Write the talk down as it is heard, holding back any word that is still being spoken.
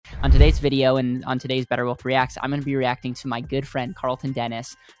On today's video and on today's Better Wealth Reacts, I'm going to be reacting to my good friend Carlton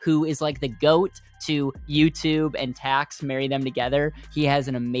Dennis, who is like the GOAT to YouTube and tax, marry them together. He has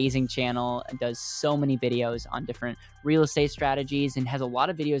an amazing channel and does so many videos on different real estate strategies and has a lot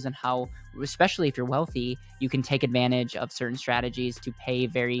of videos on how, especially if you're wealthy, you can take advantage of certain strategies to pay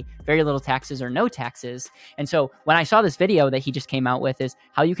very, very little taxes or no taxes. And so when I saw this video that he just came out with is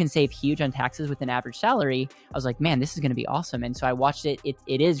how you can save huge on taxes with an average salary, I was like, man, this is going to be awesome. And so I watched it.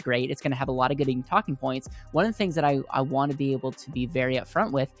 It is great. It's going to have a lot of good talking points. One of the things that I want to be able to be very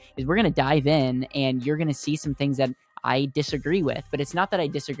upfront with is we're going to dive in and you're going to see some things that I disagree with, but it's not that I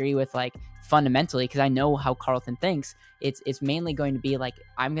disagree with like fundamentally, because I know how Carlton thinks. It's mainly going to be like,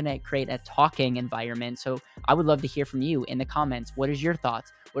 I'm going to create a talking environment. So I would love to hear from you in the comments. What is your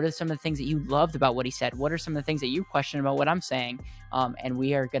thoughts? What are some of the things that you loved about what he said? What are some of the things that you question about what I'm saying? And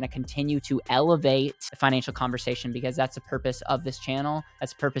we are going to continue to elevate the financial conversation, because that's the purpose of this channel.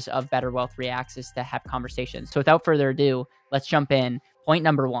 That's the purpose of Better Wealth Reacts, is to have conversations. So without further ado, let's jump in. Point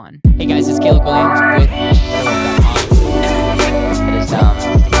number one. Hey guys, it's Caleb Williams with BetterWealth.com. It is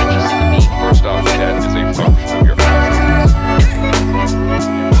interesting to me. First off, debt is a function of your assets.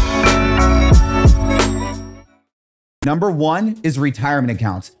 Number one is retirement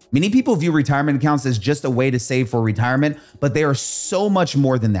accounts. Many people view retirement accounts as just a way to save for retirement, but they are so much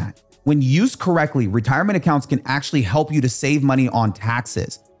more than that. When used correctly, retirement accounts can actually help you to save money on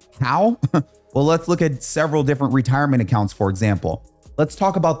taxes. How? Well, let's look at several different retirement accounts, for example. Let's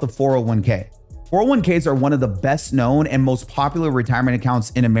talk about the 401k. 401ks are one of the best known and most popular retirement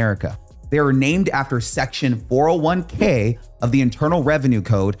accounts in America. They are named after Section 401k of the Internal Revenue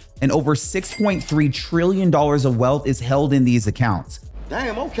Code, and over $6.3 trillion of wealth is held in these accounts.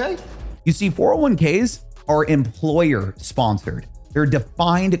 Damn, okay. You see, 401ks are employer sponsored. They're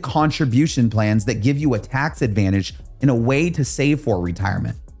defined contribution plans that give you a tax advantage in a way to save for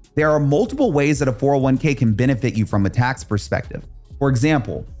retirement. There are multiple ways that a 401k can benefit you from a tax perspective. For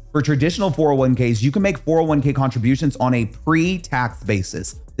example, for traditional 401ks, you can make 401k contributions on a pre-tax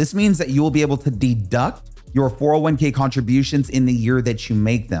basis. This means that you will be able to deduct your 401k contributions in the year that you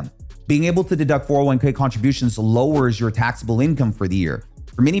make them. Being able to deduct 401k contributions lowers your taxable income for the year.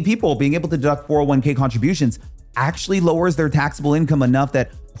 For many people, being able to deduct 401k contributions actually lowers their taxable income enough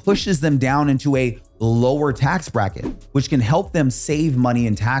that pushes them down into a lower tax bracket, which can help them save money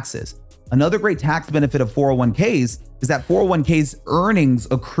in taxes. Another great tax benefit of 401ks is that 401ks earnings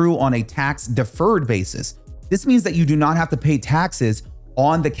accrue on a tax deferred basis. This means that you do not have to pay taxes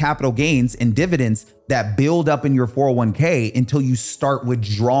on the capital gains and dividends that build up in your 401k until you start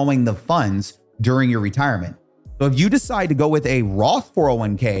withdrawing the funds during your retirement. So if you decide to go with a Roth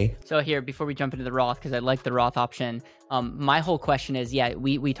 401k. So here, before we jump into the Roth, because I like the Roth option, my whole question is, yeah,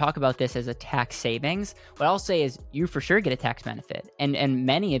 we talk about this as a tax savings. What I'll say is you for sure get a tax benefit. And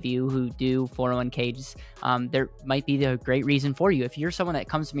many of you who do 401ks, there might be a great reason for you. If you're someone that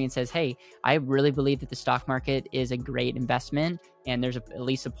comes to me and says, hey, I really believe that the stock market is a great investment, and there's at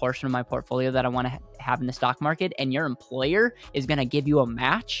least a portion of my portfolio that I want to have in the stock market, and your employer is going to give you a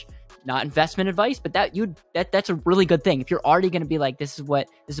match, not investment advice, but that's a really good thing. If you're already going to be like, this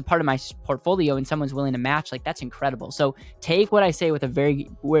is a part of my portfolio, and someone's willing to match, like, that's incredible. So take what I say with a very,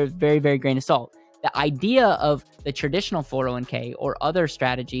 very grain of salt. The idea of the traditional 401k or other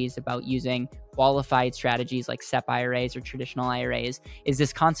strategies about using qualified strategies like SEP IRAs or traditional IRAs is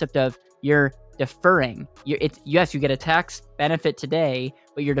this concept of you're deferring. Yes, you get a tax benefit today,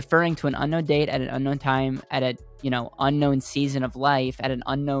 but you're deferring to an unknown date at an unknown time at a unknown season of life at an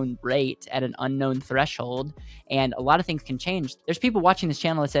unknown rate at an unknown threshold. And a lot of things can change. There's people watching this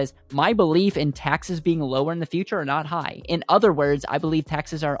channel that says, my belief in taxes being lower in the future are not high. In other words, I believe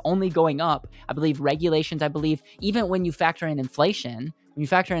taxes are only going up. I believe regulations, I believe even when you factor in inflation,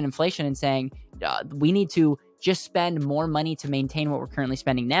 and saying we need to just spend more money to maintain what we're currently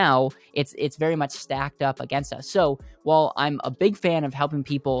spending now, it's very much stacked up against us. So while I'm a big fan of helping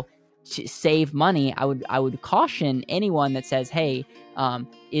people to save money, I would caution anyone that says, hey,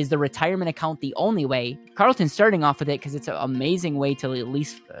 is the retirement account the only way? Carlton's starting off with it because it's an amazing way to at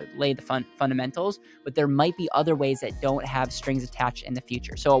least lay the fundamentals, but there might be other ways that don't have strings attached in the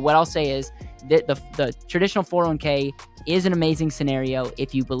future. So what I'll say is that the traditional 401k is an amazing scenario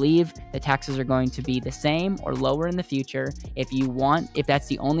if you believe the taxes are going to be the same or lower in the future. If that's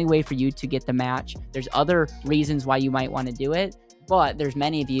the only way for you to get the match, there's other reasons why you might want to do it. But there's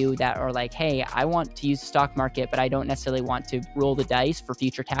many of you that are like, hey, I want to use the stock market, but I don't necessarily want to roll the dice for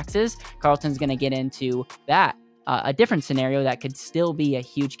future taxes. Carlton's going to get into that a different scenario that could still be a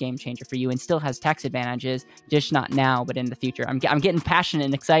huge game changer for you and still has tax advantages, just not now, but in the future. I'm getting passionate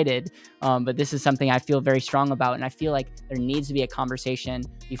and excited, but this is something I feel very strong about. And I feel like there needs to be a conversation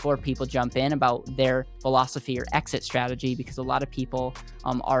before people jump in about their philosophy or exit strategy, because a lot of people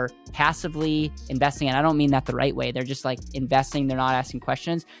are passively investing. And I don't mean that the right way. They're just like investing. They're not asking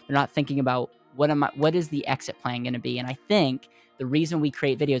questions. They're not thinking about what is the exit plan going to be? And I think the reason we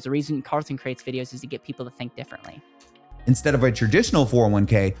create videos, the reason Carlton creates videos, is to get people to think differently. Instead of a traditional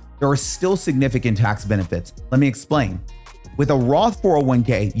 401k, there are still significant tax benefits. Let me explain. With a Roth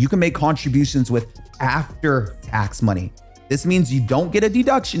 401k, you can make contributions with after-tax money. This means you don't get a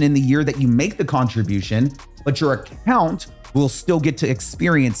deduction in the year that you make the contribution, but your account will still get to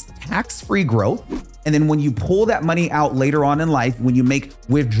experience tax-free growth. And then when you pull that money out later on in life, when you make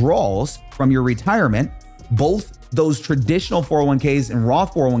withdrawals from your retirement, both those traditional 401ks and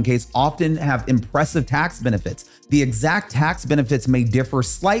Roth 401ks often have impressive tax benefits. The exact tax benefits may differ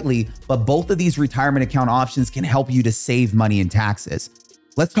slightly, but both of these retirement account options can help you to save money in taxes.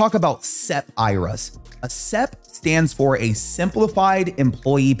 Let's talk about SEP IRAs. A SEP stands for a simplified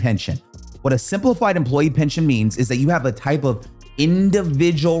employee pension. What a simplified employee pension means is that you have a type of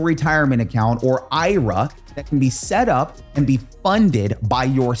individual retirement account, or IRA, that can be set up and be funded by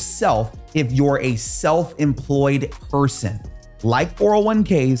yourself if you're a self-employed person. Like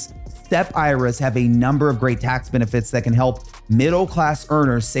 401ks, SEP IRAs have a number of great tax benefits that can help middle-class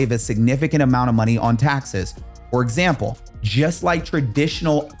earners save a significant amount of money on taxes. For example, just like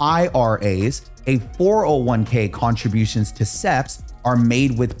traditional IRAs, a 401k contributions to SEPs are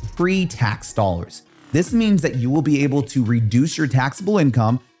made with pre-tax dollars. This means that you will be able to reduce your taxable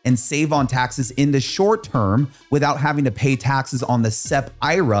income and save on taxes in the short term without having to pay taxes on the SEP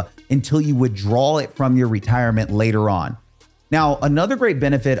IRA until you withdraw it from your retirement later on. Now, another great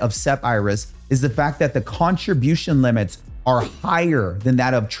benefit of SEP IRAs is the fact that the contribution limits are higher than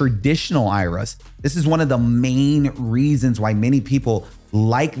that of traditional IRAs. This is one of the main reasons why many people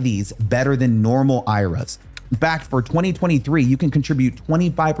like these better than normal IRAs. In fact, for 2023, you can contribute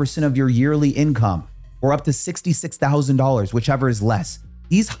 25% of your yearly income, or up to $66,000, whichever is less.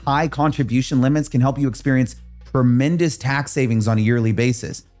 These high contribution limits can help you experience tremendous tax savings on a yearly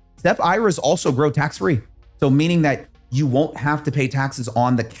basis. SEP IRAs also grow tax-free, so meaning that you won't have to pay taxes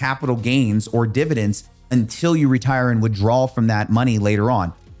on the capital gains or dividends until you retire and withdraw from that money later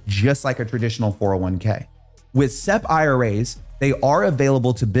on, just like a traditional 401k. With SEP IRAs, they are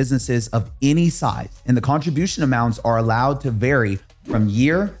available to businesses of any size, and the contribution amounts are allowed to vary from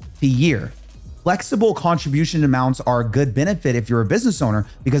year to year. Flexible contribution amounts are a good benefit if you're a business owner,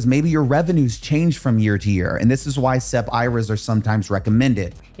 because maybe your revenues change from year to year. And this is why SEP IRAs are sometimes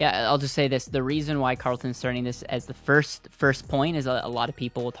recommended. Yeah, I'll just say this. The reason why Carlton's starting this as the first point is a lot of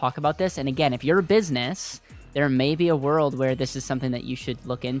people will talk about this. And again, if you're a business, there may be a world where this is something that you should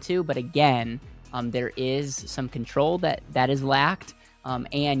look into. But again, there is some control that is lacked.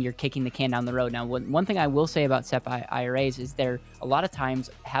 And you're kicking the can down the road. Now, one thing I will say about SEP IRAs is they're a lot of times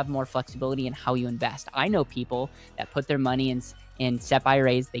have more flexibility in how you invest. I know people that put their money in SEP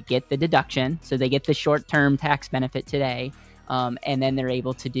IRAs. They get the deduction, so they get the short-term tax benefit today, and then they're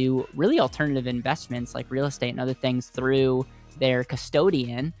able to do really alternative investments like real estate and other things through their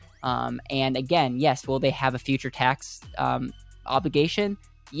custodian. And again, yes, will they have a future tax obligation?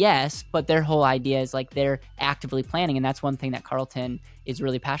 Yes, but their whole idea is like they're actively planning. And that's one thing that Carlton is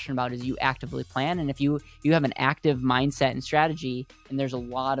really passionate about, is you actively plan. And if you have an active mindset and strategy, and there's a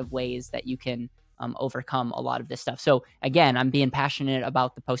lot of ways that you can overcome a lot of this stuff. So again, I'm being passionate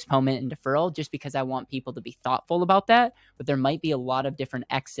about the postponement and deferral just because I want people to be thoughtful about that. But there might be a lot of different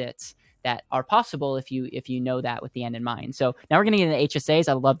exits that are possible if you know that with the end in mind. So now we're going to get into HSAs.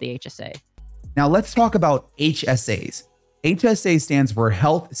 I love the HSA. Now let's talk about HSAs. HSA stands for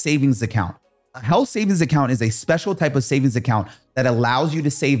Health Savings Account. A health savings account is a special type of savings account that allows you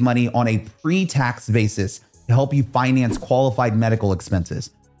to save money on a pre-tax basis to help you finance qualified medical expenses.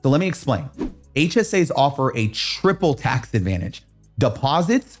 So let me explain. HSAs offer a triple tax advantage.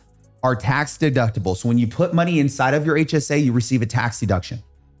 Deposits are tax deductible. So when you put money inside of your HSA, you receive a tax deduction.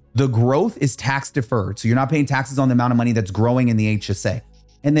 The growth is tax deferred. So you're not paying taxes on the amount of money that's growing in the HSA.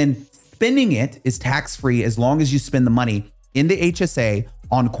 And then spending it is tax-free as long as you spend the money in the HSA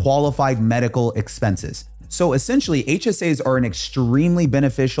on qualified medical expenses. So essentially, HSAs are an extremely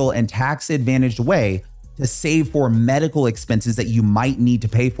beneficial and tax-advantaged way to save for medical expenses that you might need to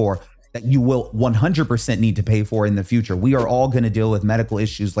pay for, that you will 100% need to pay for in the future. We are all going to deal with medical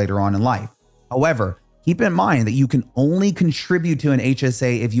issues later on in life. However, keep in mind that you can only contribute to an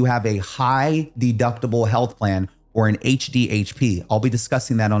HSA if you have a high deductible health plan or an HDHP. I'll be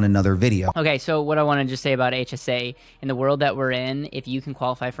discussing that on another video. Okay, so what I want to just say about HSA, in the world that we're in, if you can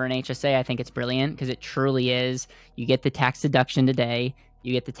qualify for an HSA, I think it's brilliant because it truly is. You get the tax deduction today,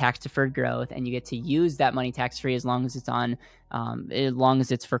 you get the tax deferred growth, and you get to use that money tax free as long as it's on, as long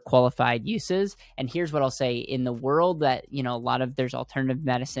as it's for qualified uses. And here's what I'll say: in the world that, you know, there's alternative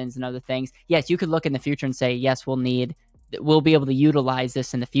medicines and other things. Yes, you could look in the future and say, yes, we'll be able to utilize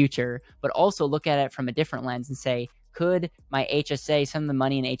this in the future, but also look at it from a different lens and say, could my HSA, some of the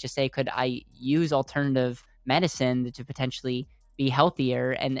money in HSA, could I use alternative medicine to potentially be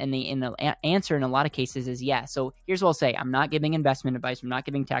healthier? And the answer in a lot of cases is yes. So here's what I'll say: I'm not giving investment advice, I'm not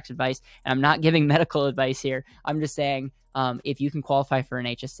giving tax advice, and I'm not giving medical advice here. I'm just saying, if you can qualify for an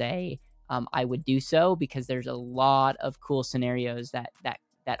HSA, I would do so, because there's a lot of cool scenarios that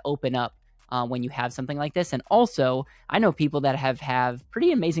open up when you have something like this. And also, I know people that have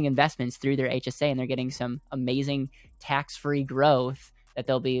pretty amazing investments through their HSA, and they're getting some amazing tax-free growth that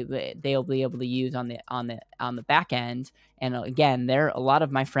they'll be able to use on the back end. And again, a lot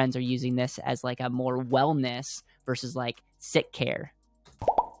of my friends are using this as like a more wellness versus like sick care.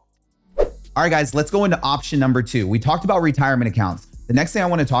 All right, guys, let's go into option number 2. We talked about retirement accounts. The next thing I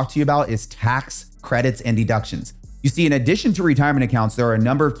want to talk to you about is tax credits and deductions. You see, in addition to retirement accounts, there are a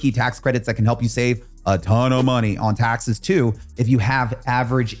number of key tax credits that can help you save a ton of money on taxes too if you have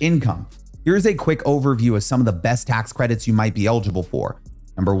average income. Here's a quick overview of some of the best tax credits you might be eligible for.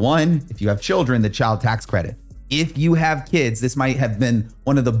 Number 1, if you have children, the child tax credit. If you have kids, this might have been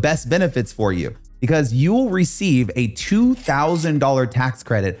one of the best benefits for you, because you will receive a $2,000 tax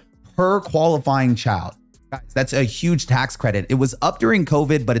credit per qualifying child. Guys, that's a huge tax credit. It was up during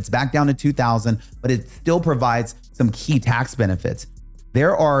COVID, but it's back down to $2,000, but it still provides some key tax benefits.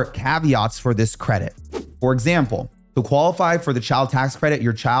 There are caveats for this credit. For example, to qualify for the child tax credit,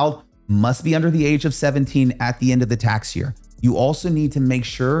 your child must be under the age of 17 at the end of the tax year. You also need to make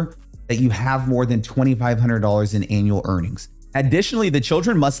sure that you have more than $2,500 in annual earnings. Additionally, the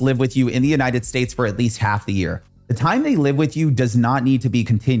children must live with you in the United States for at least half the year. The time they live with you does not need to be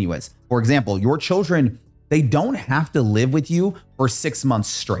continuous. For example, your children, they don't have to live with you for 6 months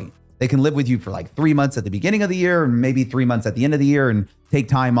straight. They can live with you for like 3 months at the beginning of the year and maybe 3 months at the end of the year and take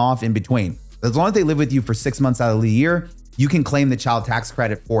time off in between. As long as they live with you for 6 months out of the year, you can claim the child tax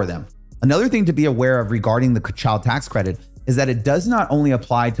credit for them. Another thing to be aware of regarding the child tax credit is that it does not only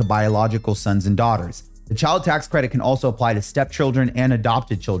apply to biological sons and daughters. The child tax credit can also apply to stepchildren and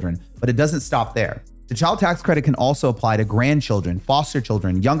adopted children, but it doesn't stop there. The child tax credit can also apply to grandchildren, foster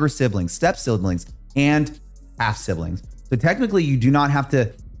children, younger siblings, step siblings, and half siblings. So technically, you do not have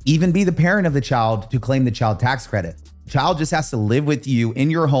to even be the parent of the child to claim the child tax credit. The child just has to live with you in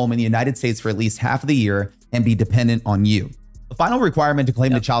your home in the United States for at least half of the year and be dependent on you. The final requirement to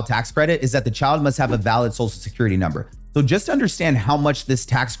claim the child tax credit is that the child must have a valid social security number. So just to understand how much this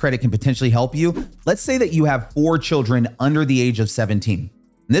tax credit can potentially help you, let's say that you have 4 children under the age of 17.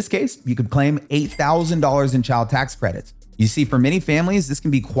 In this case, you could claim $8,000 in child tax credits. You see, for many families, this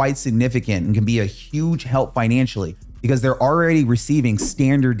can be quite significant and can be a huge help financially because they're already receiving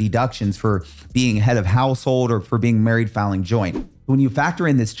standard deductions for being head of household or for being married filing joint. When you factor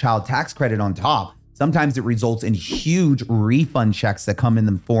in this child tax credit on top, sometimes it results in huge refund checks that come in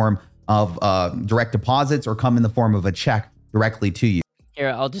the form of direct deposits or come in the form of a check directly to you. Here,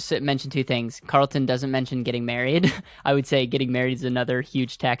 I'll just mention 2 things. Carlton doesn't mention getting married. I would say getting married is another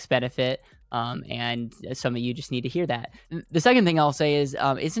huge tax benefit. And some of you just need to hear that. The second thing I'll say is,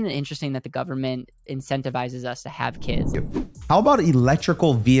 isn't it interesting that the government incentivizes us to have kids? How about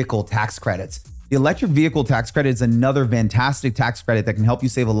electrical vehicle tax credits? The electric vehicle tax credit is another fantastic tax credit that can help you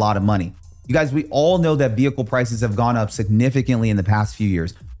save a lot of money. You guys, we all know that vehicle prices have gone up significantly in the past few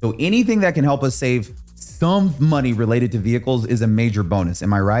years. So anything that can help us save some money related to vehicles is a major bonus.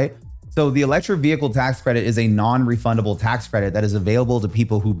 Am I right? So the electric vehicle tax credit is a non-refundable tax credit that is available to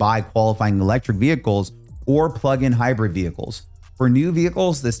people who buy qualifying electric vehicles or plug-in hybrid vehicles. For new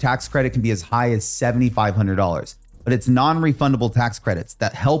vehicles, this tax credit can be as high as $7,500, but it's non-refundable tax credits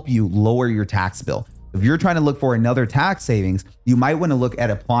that help you lower your tax bill. If you're trying to look for another tax savings, you might want to look at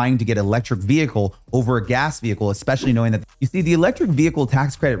applying to get an electric vehicle over a gas vehicle, especially knowing that you see the electric vehicle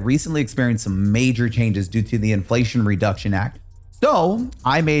tax credit recently experienced some major changes due to the Inflation Reduction Act. So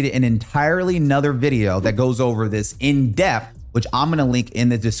I made an entirely another video that goes over this in depth, which I'm going to link in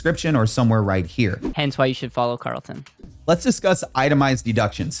the description or somewhere right here. Hence why you should follow Carlton. Let's discuss itemized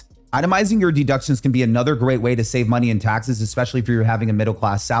deductions. Itemizing your deductions can be another great way to save money in taxes, especially if you're having a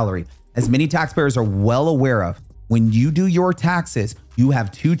middle-class salary. As many taxpayers are well aware of, when you do your taxes, you have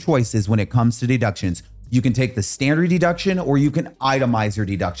 2 choices when it comes to deductions. You can take the standard deduction or you can itemize your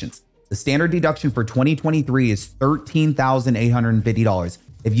deductions. The standard deduction for 2023 is $13,850.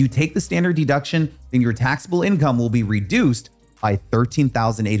 If you take the standard deduction, then your taxable income will be reduced by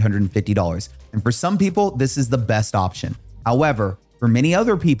 $13,850. And for some people, this is the best option. However, for many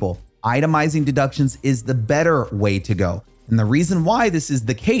other people, itemizing deductions is the better way to go. And the reason why this is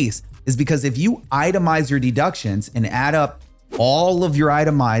the case is because if you itemize your deductions and add up all of your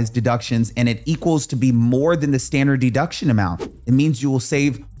itemized deductions and it equals to be more than the standard deduction amount, it means you will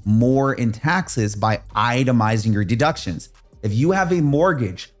save more in taxes by itemizing your deductions. If you have a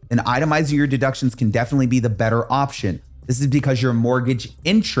mortgage, then itemizing your deductions can definitely be the better option. This is because your mortgage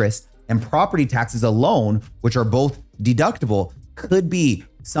interest and property taxes alone, which are both deductible, could be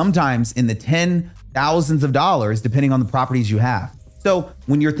sometimes in the thousands of dollars, depending on the properties you have. So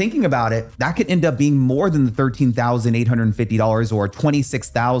when you're thinking about it, that could end up being more than the $13,850 or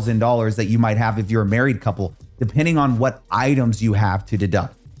 $26,000 that you might have if you're a married couple, depending on what items you have to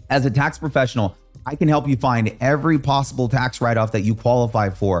deduct. As a tax professional, I can help you find every possible tax write-off that you qualify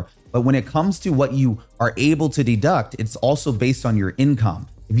for. But when it comes to what you are able to deduct, it's also based on your income.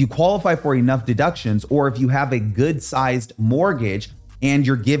 If you qualify for enough deductions, or if you have a good-sized mortgage and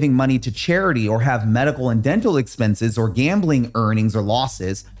you're giving money to charity or have medical and dental expenses or gambling earnings or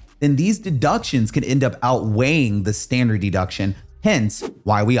losses, then these deductions can end up outweighing the standard deduction, hence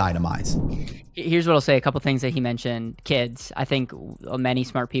why we itemize. Here's what I'll say. A couple things that he mentioned. Kids. I think many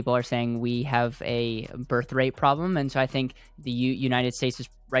smart people are saying we have a birth rate problem. And so I think the United States is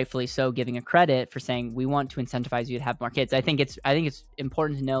rightfully so giving a credit for saying we want to incentivize you to have more kids. I think it's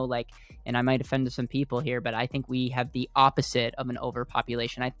important to know, like, and I might offend some people here, but I think we have the opposite of an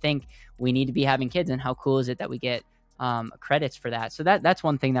overpopulation. I think we need to be having kids, and how cool is it that we get credits for that? So that's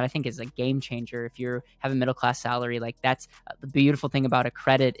one thing that I think is a game changer. If you have a middle class salary, like, that's the beautiful thing about a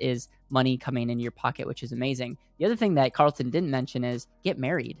credit is money coming into your pocket, which is amazing. The other thing that Carlton didn't mention is get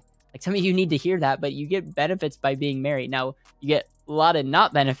married. Like, some of you need to hear that, but you get benefits by being married. Now, you get a lot of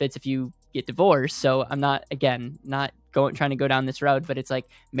not benefits if you get divorced. So I'm not trying to go down this road, but it's like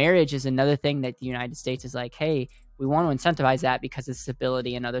marriage is another thing that the United States is like, hey, we want to incentivize that because of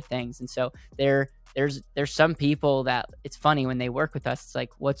stability and other things. And so there's some people that it's funny when they work with us. It's like,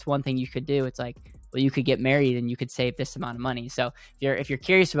 what's one thing you could do? It's like, well, you could get married and you could save this amount of money. So if you're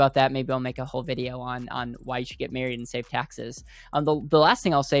curious about that, maybe I'll make a whole video on why you should get married and save taxes. The last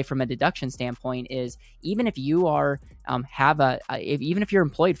thing I'll say from a deduction standpoint is, even if you are even if you're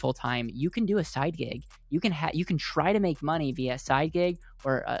employed full time, you can do a side gig. You can try to make money via a side gig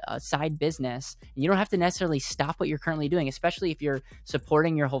or a side business, and you don't have to necessarily stop what you're currently doing, especially if you're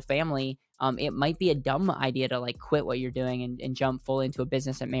supporting your whole family. It might be a dumb idea to like quit what you're doing and jump full into a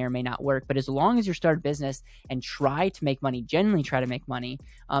business that may or may not work. But as long as you start a business and try to make money, genuinely try to make money,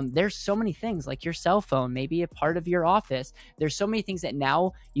 there's so many things, like your cell phone, maybe a part of your office. There's so many things that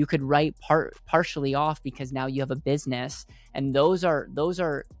now you could write partially off because now you have a business. And those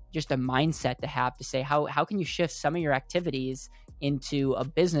are just a mindset to have, to say, how can you shift some of your activities into a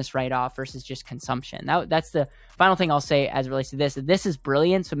business write-off versus just consumption. That's the final thing I'll say as it relates to this. This is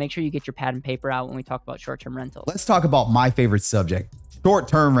brilliant, so make sure you get your pad and paper out when we talk about short-term rentals. Let's talk about my favorite subject,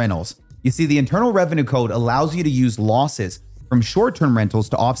 short-term rentals. You see, the Internal Revenue Code allows you to use losses from short-term rentals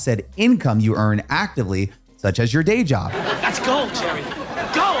to offset income you earn actively, such as your day job. Let's go, Jerry.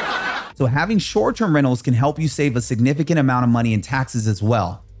 Go! So having short-term rentals can help you save a significant amount of money in taxes as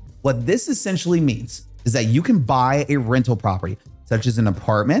well. What this essentially means is that you can buy a rental property, such as an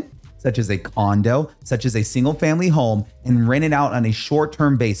apartment, such as a condo, such as a single family home, and rent it out on a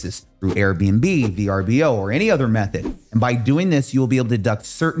short-term basis through Airbnb, VRBO, or any other method. And by doing this, you will be able to deduct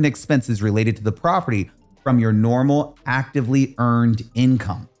certain expenses related to the property from your normal actively earned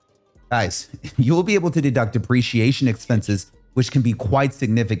income. Guys, you will be able to deduct depreciation expenses, which can be quite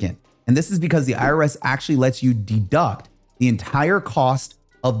significant. And this is because the IRS actually lets you deduct the entire cost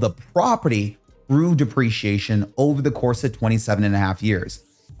of the property through depreciation over the course of 27 and a half years.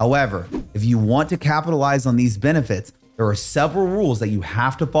 However, if you want to capitalize on these benefits, there are several rules that you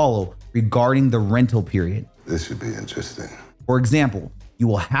have to follow regarding the rental period. This should be interesting. For example, you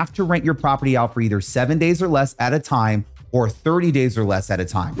will have to rent your property out for either 7 days or less at a time or 30 days or less at a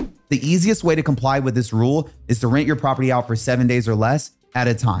time. The easiest way to comply with this rule is to rent your property out for 7 days or less at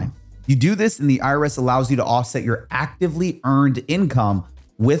a time. You do this and the IRS allows you to offset your actively earned income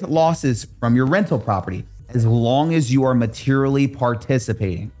with losses from your rental property, as long as you are materially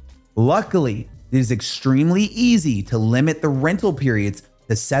participating. Luckily, it is extremely easy to limit the rental periods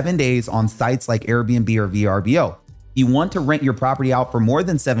to 7 days on sites like Airbnb or VRBO. If you want to rent your property out for more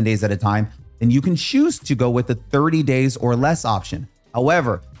than 7 days at a time, then you can choose to go with the 30 days or less option.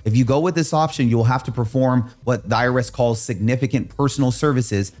 However, If you go with this option, you'll have to perform what the IRS calls significant personal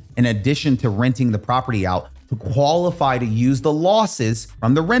services in addition to renting the property out to qualify to use the losses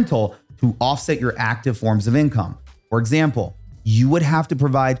from the rental to offset your active forms of income. For example, you would have to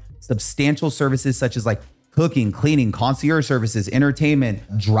provide substantial services such as like cooking, cleaning, concierge services, entertainment,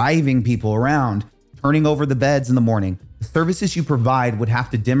 driving people around, turning over the beds in the morning. The services you provide would have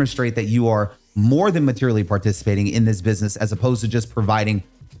to demonstrate that you are more than materially participating in this business as opposed to just providing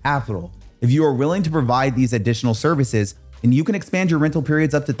capital. If you are willing to provide these additional services, then you can expand your rental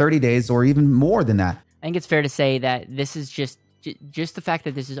periods up to 30 days or even more than that. I think it's fair to say that this is just the fact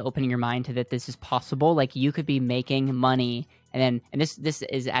that this is opening your mind to that this is possible. Like you could be making money and this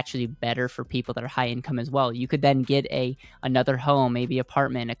is actually better for people that are high income as well. You could then get another home, maybe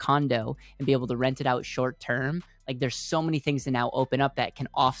apartment, a condo, and be able to rent it out short term. Like there's so many things to now open up that can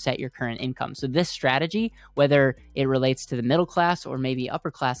offset your current income. So this strategy, whether it relates to the middle class or maybe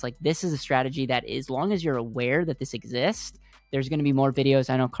upper class, like this is a strategy that as long as you're aware that this exists, there's going to be more videos.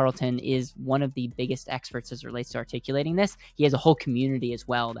 I know Carlton is one of the biggest experts as it relates to articulating this. He has a whole community as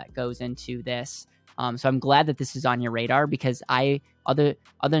well that goes into this. So I'm glad that this is on your radar because other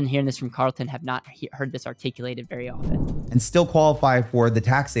than hearing this from Carlton, have not heard this articulated very often. And still qualify for the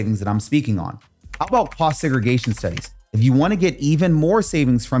tax savings that I'm speaking on. How about cost segregation studies? If you want to get even more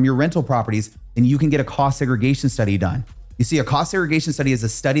savings from your rental properties, then you can get a cost segregation study done. You see, a cost segregation study is a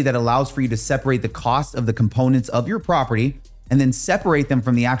study that allows for you to separate the cost of the components of your property and then separate them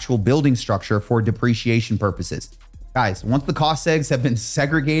from the actual building structure for depreciation purposes. Guys, once the cost segs have been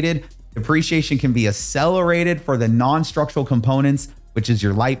segregated, depreciation can be accelerated for the non-structural components, which is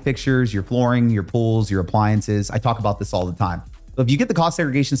your light fixtures, your flooring, your pools, your appliances. I talk about this all the time. So if you get the cost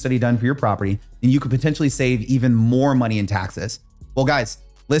segregation study done for your property, then you could potentially save even more money in taxes. Well, guys,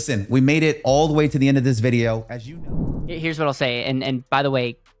 listen, we made it all the way to the end of this video. As you know, here's what I'll say. And by the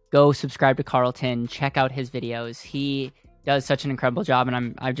way, go subscribe to Carlton, check out his videos. He does such an incredible job,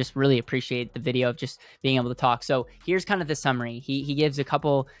 and I just really appreciate the video of just being able to talk. So here's kind of the summary. He gives a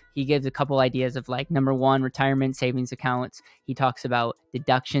couple ideas of like, number one, retirement savings accounts. He talks about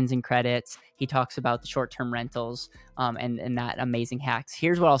deductions and credits. He talks about the short-term rentals and that amazing hacks.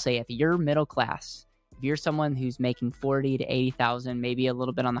 Here's what I'll say. If you're middle class, if you're someone who's making 40 to 80,000, maybe a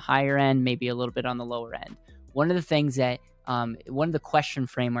little bit on the higher end, maybe a little bit on the lower end, one of the things that one of the question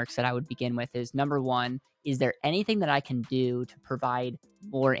frameworks that I would begin with is, number one, is there anything that I can do to provide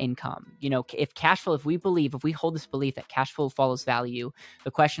more income? You know, if we hold this belief that cash flow follows value, the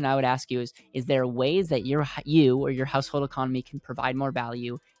question I would ask you is there ways that you or your household economy can provide more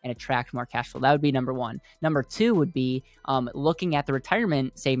value and attract more cash flow? That would be number one. Number two would be looking at the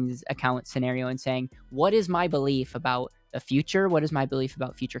retirement savings account scenario and saying, what is my belief about the future? What is my belief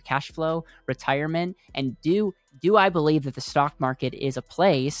about future cash flow, retirement? And do I believe that the stock market is a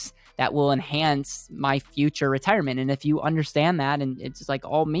place that will enhance my future retirement? And if you understand that, and it's like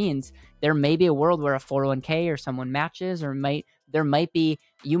all means, there may be a world where a 401k or someone matches, or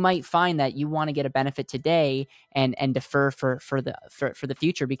you might find that you want to get a benefit today and defer for the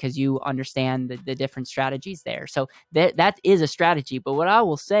future because you understand the different strategies there. So that is a strategy. But what I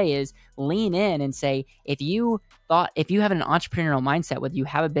will say is lean in and say, if you have an entrepreneurial mindset, whether you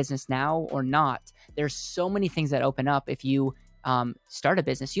have a business now or not, there's so many things that open up if you start a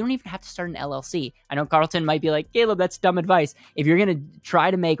business. You don't even have to start an LLC. I know Carlton might be like, Caleb, that's dumb advice. If you're going to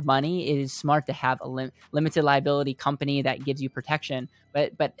try to make money, it is smart to have a limited liability company that gives you protection.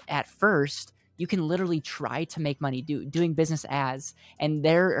 But at first, you can literally try to make money doing business as, and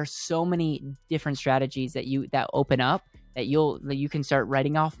there are so many different strategies that open up that you can start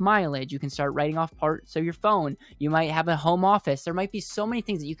writing off mileage. You can start writing off parts of your phone. You might have a home office. There might be so many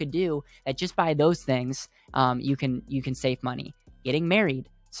things that you could do that just by those things, you can save money. Getting married.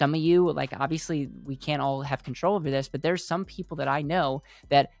 Some of you, like, obviously we can't all have control over this, but there's some people that I know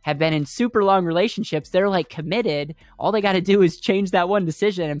that have been in super long relationships. They're like committed. All they got to do is change that one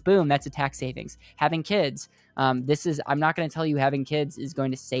decision and boom, that's a tax savings. Having kids. I'm not going to tell you having kids is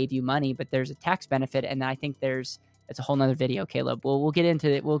going to save you money, but there's a tax benefit. And I think it's a whole nother video, Caleb. We'll get into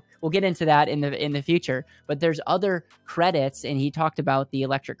it. We'll get into that in the future. But there's other credits, and he talked about the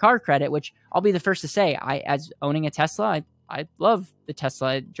electric car credit, which I'll be the first to say. As owning a Tesla, I love the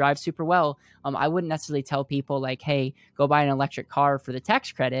Tesla. It drives super well. I wouldn't necessarily tell people like, hey, go buy an electric car for the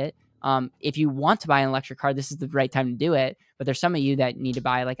tax credit. If you want to buy an electric car, this is the right time to do it. But there's some of you that need to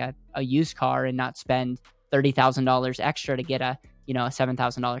buy like a used car and not spend $30,000 extra to get a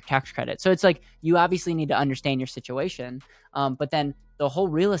 $7,000 tax credit. So it's like, you obviously need to understand your situation. But then the whole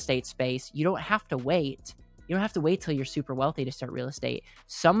real estate space, you don't have to wait. You don't have to wait till you're super wealthy to start real estate.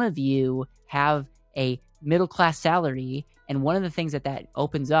 Some of you have a middle-class salary And one of the things that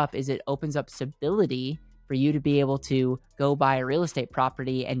opens up is it opens up stability for you to be able to go buy a real estate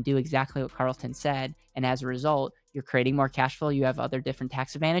property and do exactly what Carlton said. And as a result, you're creating more cash flow. You have other different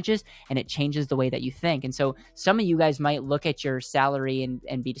tax advantages, and it changes the way that you think. And so some of you guys might look at your salary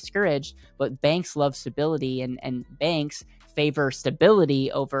and be discouraged, but banks love stability, and banks favor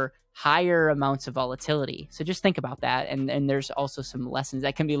stability over higher amounts of volatility. So just think about that. And there's also some lessons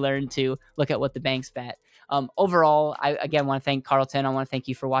that can be learned to look at what the banks bet. Overall, I again want to thank Carlton. I want to thank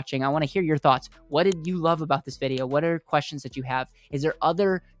you for watching. I want to hear your thoughts. What did you love about this video? What are questions that you have? Is there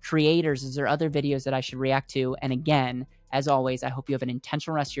other creators? Is there other videos that I should react to? And again, as always, I hope you have an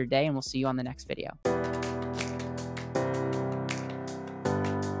intentional rest of your day, and we'll see you on the next video.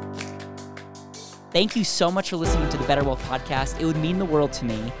 Thank you so much for listening to the Better Wealth Podcast. It would mean the world to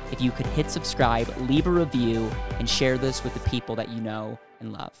me if you could hit subscribe, leave a review, and share this with the people that you know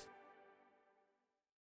and love.